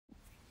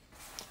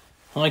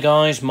Hi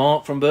guys,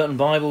 Mark from Burton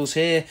Bibles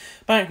here,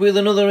 back with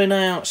another in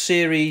our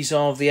series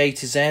of the A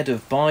to Z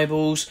of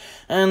Bibles,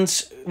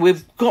 and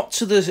we've got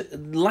to the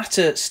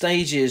latter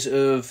stages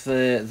of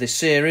this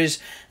series,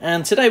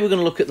 and today we're going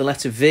to look at the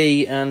letter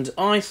V, and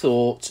I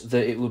thought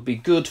that it would be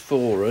good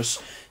for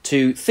us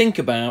to think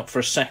about for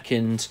a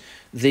second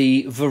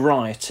the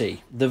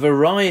variety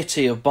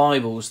of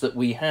Bibles that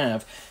we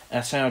have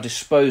at our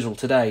disposal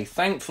today.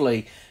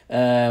 Thankfully,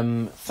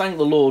 thank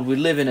the Lord, we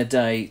live in a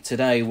day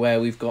today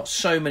where we've got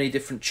so many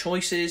different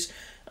choices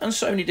and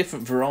so many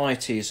different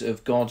varieties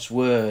of God's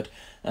Word,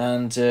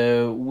 and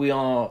we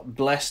are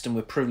blessed and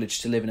we're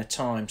privileged to live in a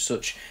time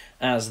such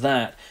as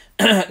that.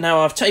 Now,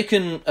 I've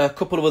taken a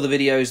couple of other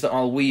videos that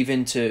I'll weave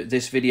into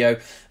this video,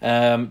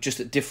 just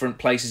at different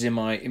places in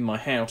my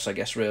house, I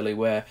guess, really,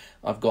 where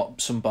I've got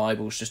some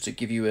Bibles, just to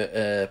give you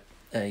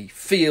a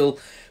feel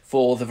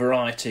for the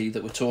variety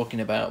that we're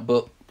talking about.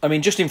 But I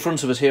mean, just in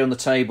front of us here on the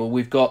table,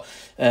 we've got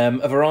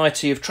a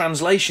variety of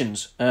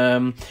translations,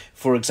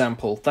 for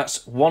example.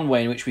 That's one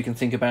way in which we can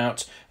think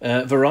about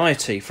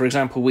variety. For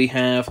example, we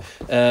have,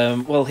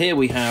 here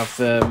we have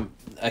the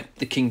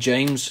King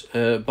James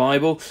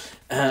Bible,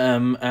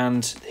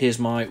 and here's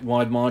my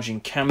wide margin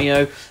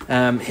cameo.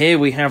 Here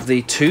we have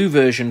the Two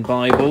Version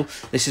Bible.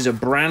 This is a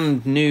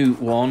brand new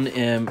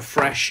one,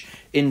 fresh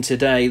in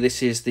today.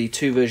 This is the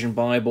Two Version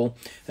Bible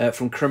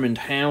from Crummond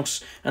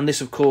House, and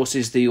this of course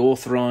is the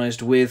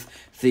authorized with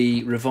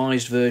the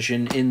Revised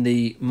Version in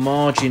the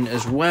margin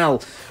as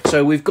well.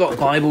 So we've got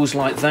Bibles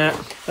like that.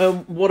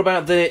 What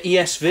about the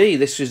ESV?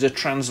 This is a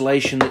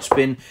translation that's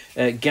been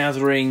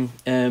gathering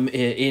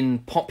in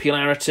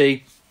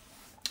popularity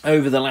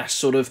over the last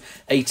sort of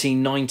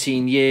 18,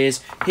 19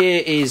 years.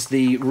 Here is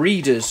the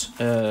Reader's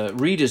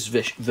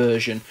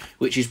version,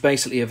 which is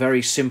basically a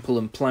very simple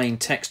and plain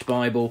text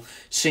Bible,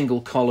 single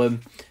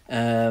column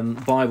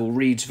Bible.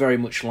 Reads very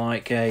much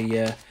like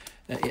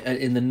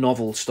in the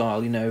novel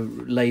style, you know,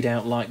 laid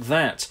out like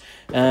that.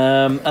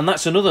 And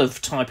that's another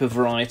type of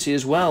variety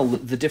as well,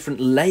 the different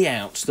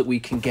layouts that we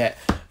can get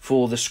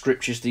for the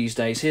scriptures these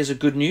days. Here's a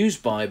Good News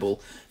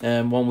Bible,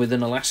 one with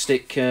an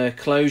elastic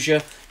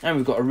closure, and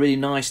we've got a really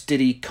nice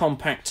Diddy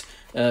compact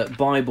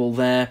Bible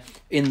there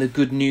in the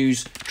Good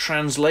News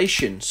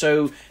translation.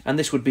 So, and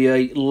this would be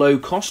a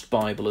low-cost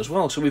Bible as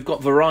well. So we've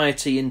got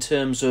variety in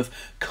terms of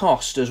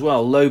cost as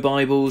well. Low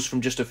Bibles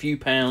from just a few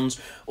pounds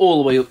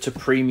all the way up to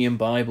premium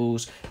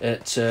Bibles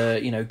at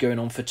going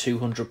on for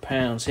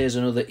 £200. Here's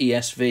another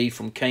ESV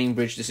from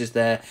Cambridge. This is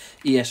their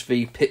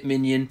ESV Pit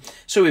Minion.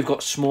 So we've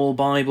got small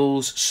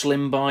Bibles,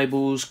 slim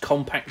Bibles,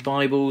 compact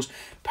Bibles,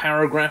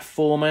 paragraph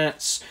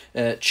formats,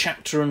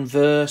 chapter and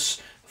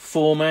verse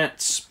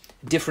formats,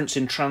 difference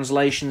in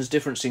translations,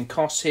 difference in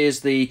costs. Here's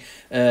the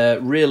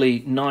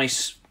really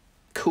nice,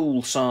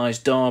 cool size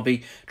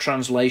Derby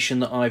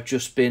translation that I've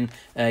just been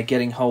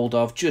getting hold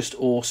of. Just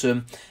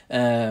awesome.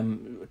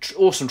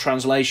 Awesome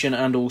translation,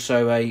 and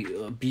also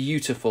a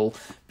beautiful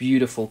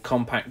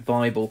compact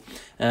Bible.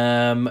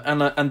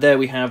 And there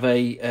we have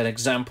an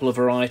example of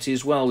variety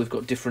as well. We've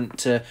got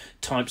different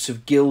types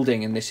of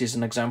gilding, and this is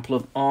an example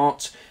of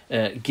art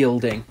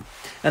gilding.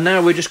 And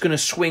now we're just going to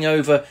swing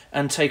over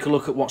and take a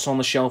look at what's on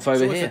the shelf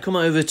over here. If I come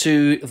over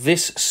to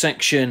this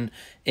section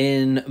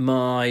in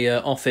my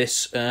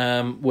office,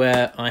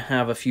 where I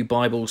have a few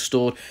Bibles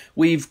stored,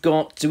 we've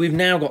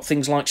now got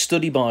things like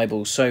study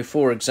Bibles. So,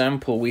 for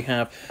example, we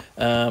have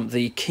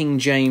the King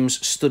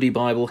James Study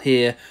Bible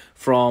here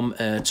from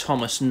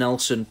Thomas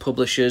Nelson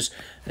Publishers.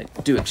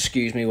 Do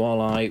excuse me while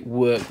I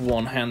work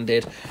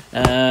one-handed,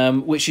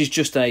 which is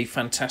just a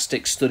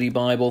fantastic study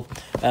Bible.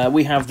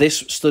 We have this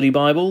study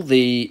Bible,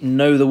 the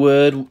Know the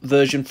Word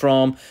version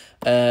from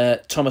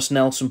Thomas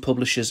Nelson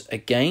Publishers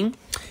again.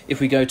 If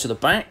we go to the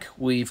back,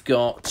 we've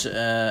got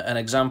an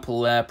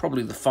example there,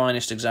 probably the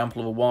finest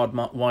example of a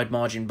wide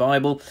margin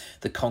Bible,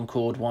 the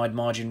Concord Wide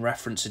Margin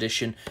Reference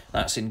Edition.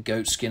 That's in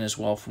goatskin as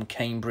well from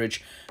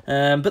Cambridge.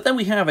 But then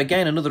we have,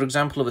 again, another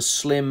example of a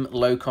slim,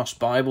 low-cost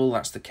Bible.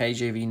 That's the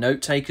KJV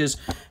Note Takers.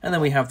 And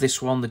then we have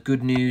this one, the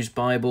Good News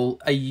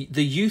Bible,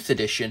 the Youth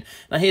Edition.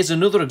 Now, here's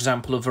another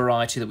example of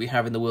variety that we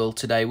have in the world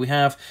today. We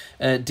have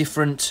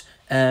different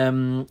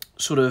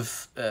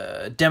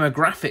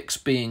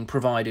demographics being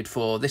provided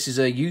for. This is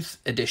a youth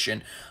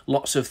edition.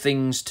 Lots of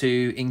things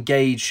to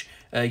engage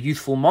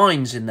youthful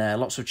minds in there,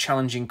 lots of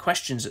challenging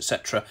questions,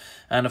 etc.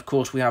 And of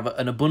course, we have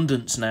an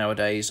abundance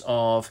nowadays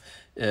of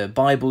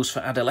Bibles for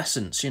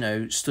adolescents,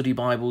 study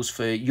Bibles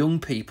for young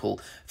people,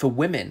 for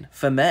women,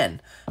 for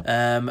men.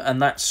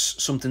 And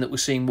that's something that we're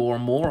seeing more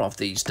and more of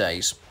these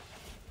days.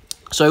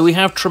 So we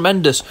have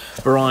tremendous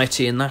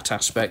variety in that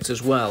aspect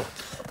as well.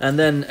 And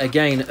then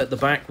again at the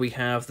back we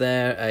have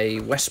there a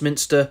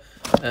Westminster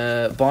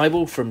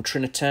Bible from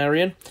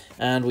Trinitarian,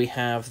 and we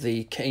have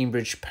the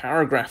Cambridge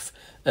Paragraph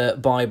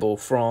Bible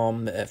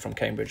from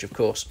Cambridge, of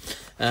course.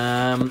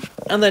 And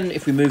then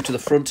if we move to the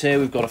front here,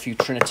 we've got a few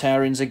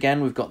Trinitarians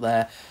again. We've got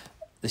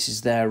this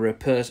is their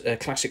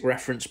Classic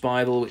Reference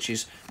Bible, which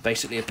is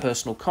basically a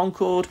personal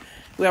Concord.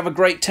 We have a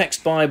great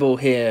text Bible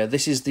here.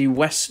 This is the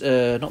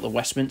not the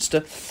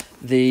Westminster,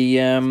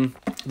 the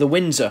the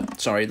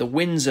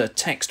Windsor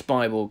Text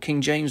Bible,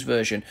 King James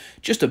Version.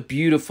 Just a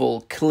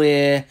beautiful,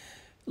 clear,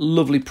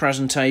 lovely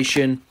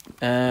presentation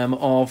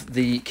of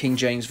the King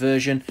James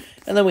Version.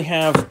 And then we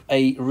have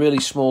a really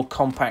small,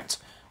 compact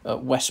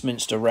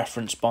Westminster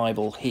Reference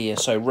Bible here.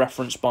 So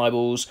reference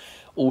Bibles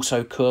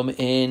also come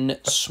in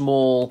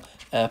small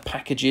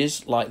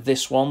packages like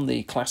this one,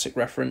 the Classic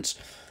Reference,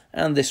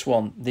 and this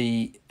one,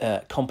 the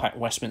Compact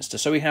Westminster.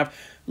 So we have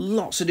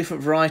lots of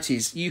different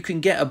varieties. You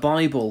can get a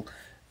Bible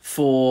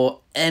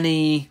for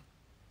any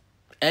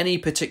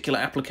particular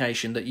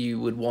application that you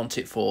would want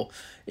it for,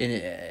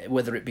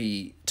 whether it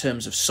be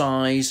terms of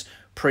size,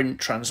 print,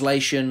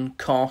 translation,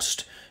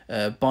 cost,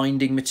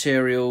 binding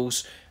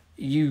materials.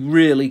 You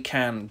really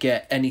can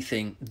get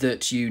anything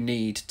that you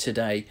need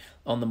today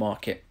on the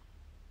market.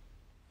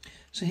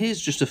 So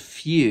here's just a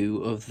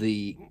few of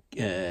the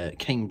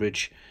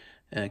Cambridge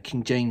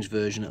King James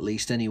Version, at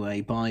least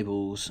anyway,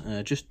 Bibles,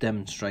 just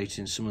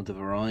demonstrating some of the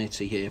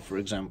variety here. For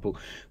example,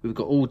 we've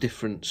got all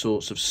different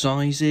sorts of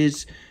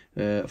sizes,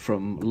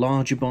 from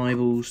larger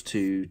Bibles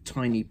to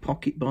tiny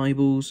pocket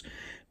Bibles.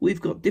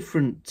 We've got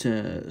different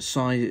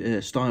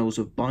styles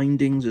of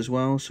bindings as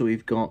well. So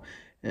we've got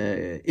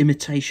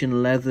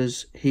imitation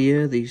leathers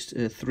here, these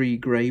 3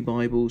 grey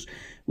Bibles.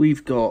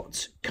 We've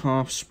got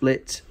calf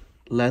split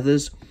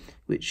leathers,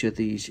 which are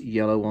these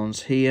yellow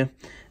ones here.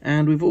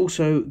 And we've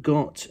also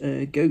got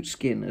goat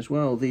skin as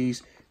well,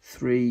 these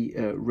 3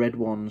 red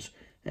ones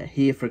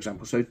here, for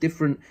example. So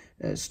different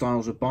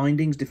styles of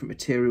bindings, different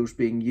materials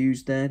being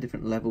used there,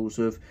 different levels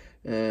of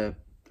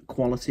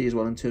quality as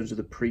well in terms of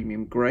the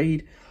premium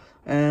grade.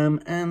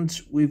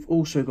 And we've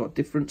also got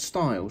different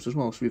styles as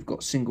well. So we've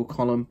got single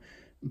column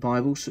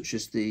Bibles such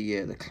as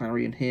the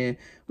Clarion here.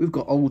 We've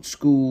got old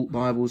school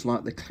Bibles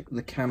like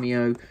the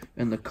Cameo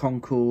and the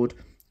Concord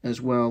as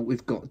well.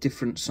 We've got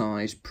different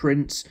size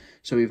prints.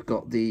 So we've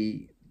got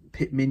the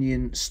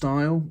Pitminion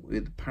style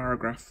with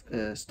paragraph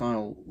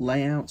style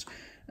layout,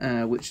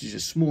 which is a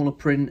smaller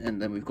print, and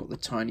then we've got the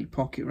tiny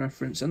pocket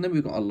reference, and then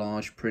we've got a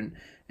large print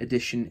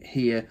edition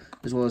here,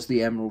 as well as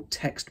the Emerald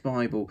Text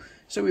Bible.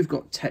 So we've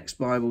got text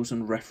Bibles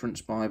and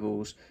reference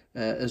Bibles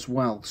as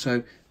well.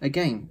 So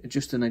again,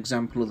 just an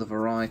example of the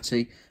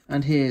variety.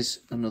 And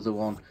here's another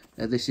one.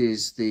 This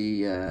is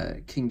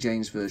the King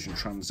James Version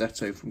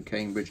Transetto from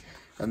Cambridge,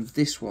 and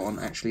this one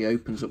actually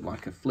opens up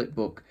like a flip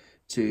book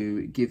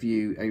to give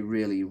you a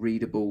really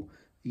readable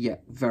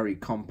yet very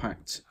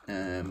compact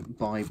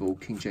Bible,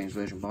 King James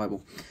Version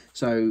Bible.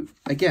 So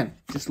again,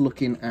 just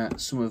looking at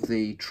some of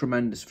the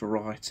tremendous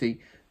variety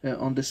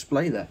on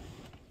display there.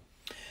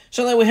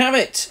 So there we have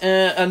it,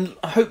 and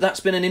I hope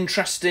that's been an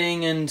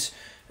interesting and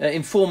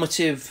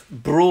informative,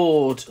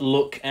 broad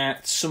look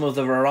at some of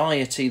the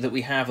variety that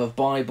we have of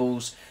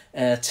Bibles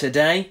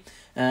today.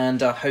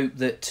 And I hope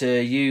that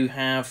you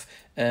have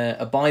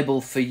a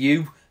Bible for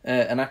you,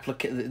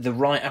 the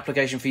right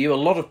application for you. A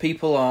lot of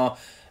people are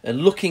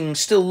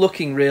still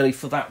looking really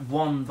for that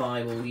one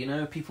Bible. You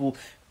know, people,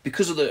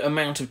 because of the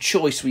amount of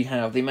choice we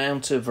have, the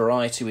amount of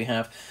variety we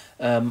have,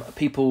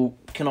 people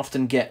can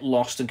often get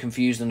lost and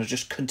confused and are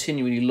just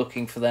continually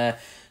looking for their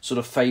sort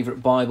of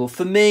favourite Bible.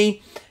 For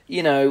me,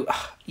 you know,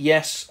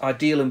 yes, I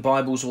deal in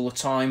Bibles all the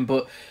time,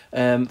 but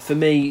for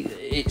me,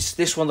 it's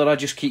this one that I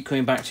just keep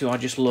coming back to. I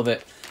just love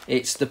it.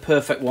 It's the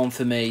perfect one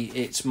for me.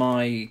 It's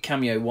my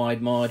Cameo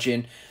wide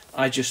margin.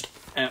 I just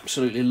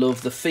absolutely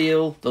love the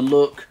feel, the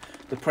look,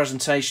 the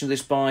presentation of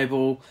this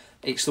Bible.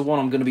 It's the one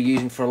I'm going to be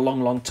using for a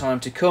long, long time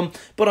to come.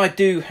 But I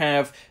do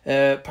have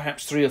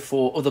perhaps 3 or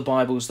 4 other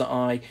Bibles that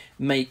I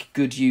make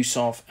good use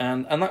of.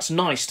 And that's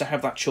nice to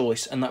have that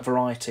choice and that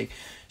variety.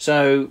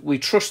 So we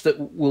trust that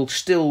we'll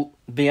still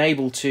be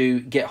able to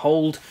get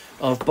hold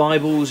of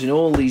Bibles in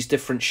all these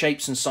different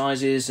shapes and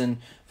sizes and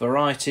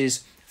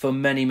varieties for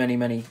many, many,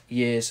 many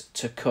years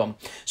to come.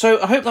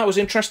 So I hope that was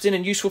interesting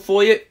and useful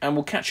for you. And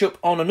we'll catch up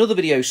on another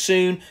video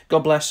soon. God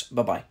bless.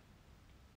 Bye-bye.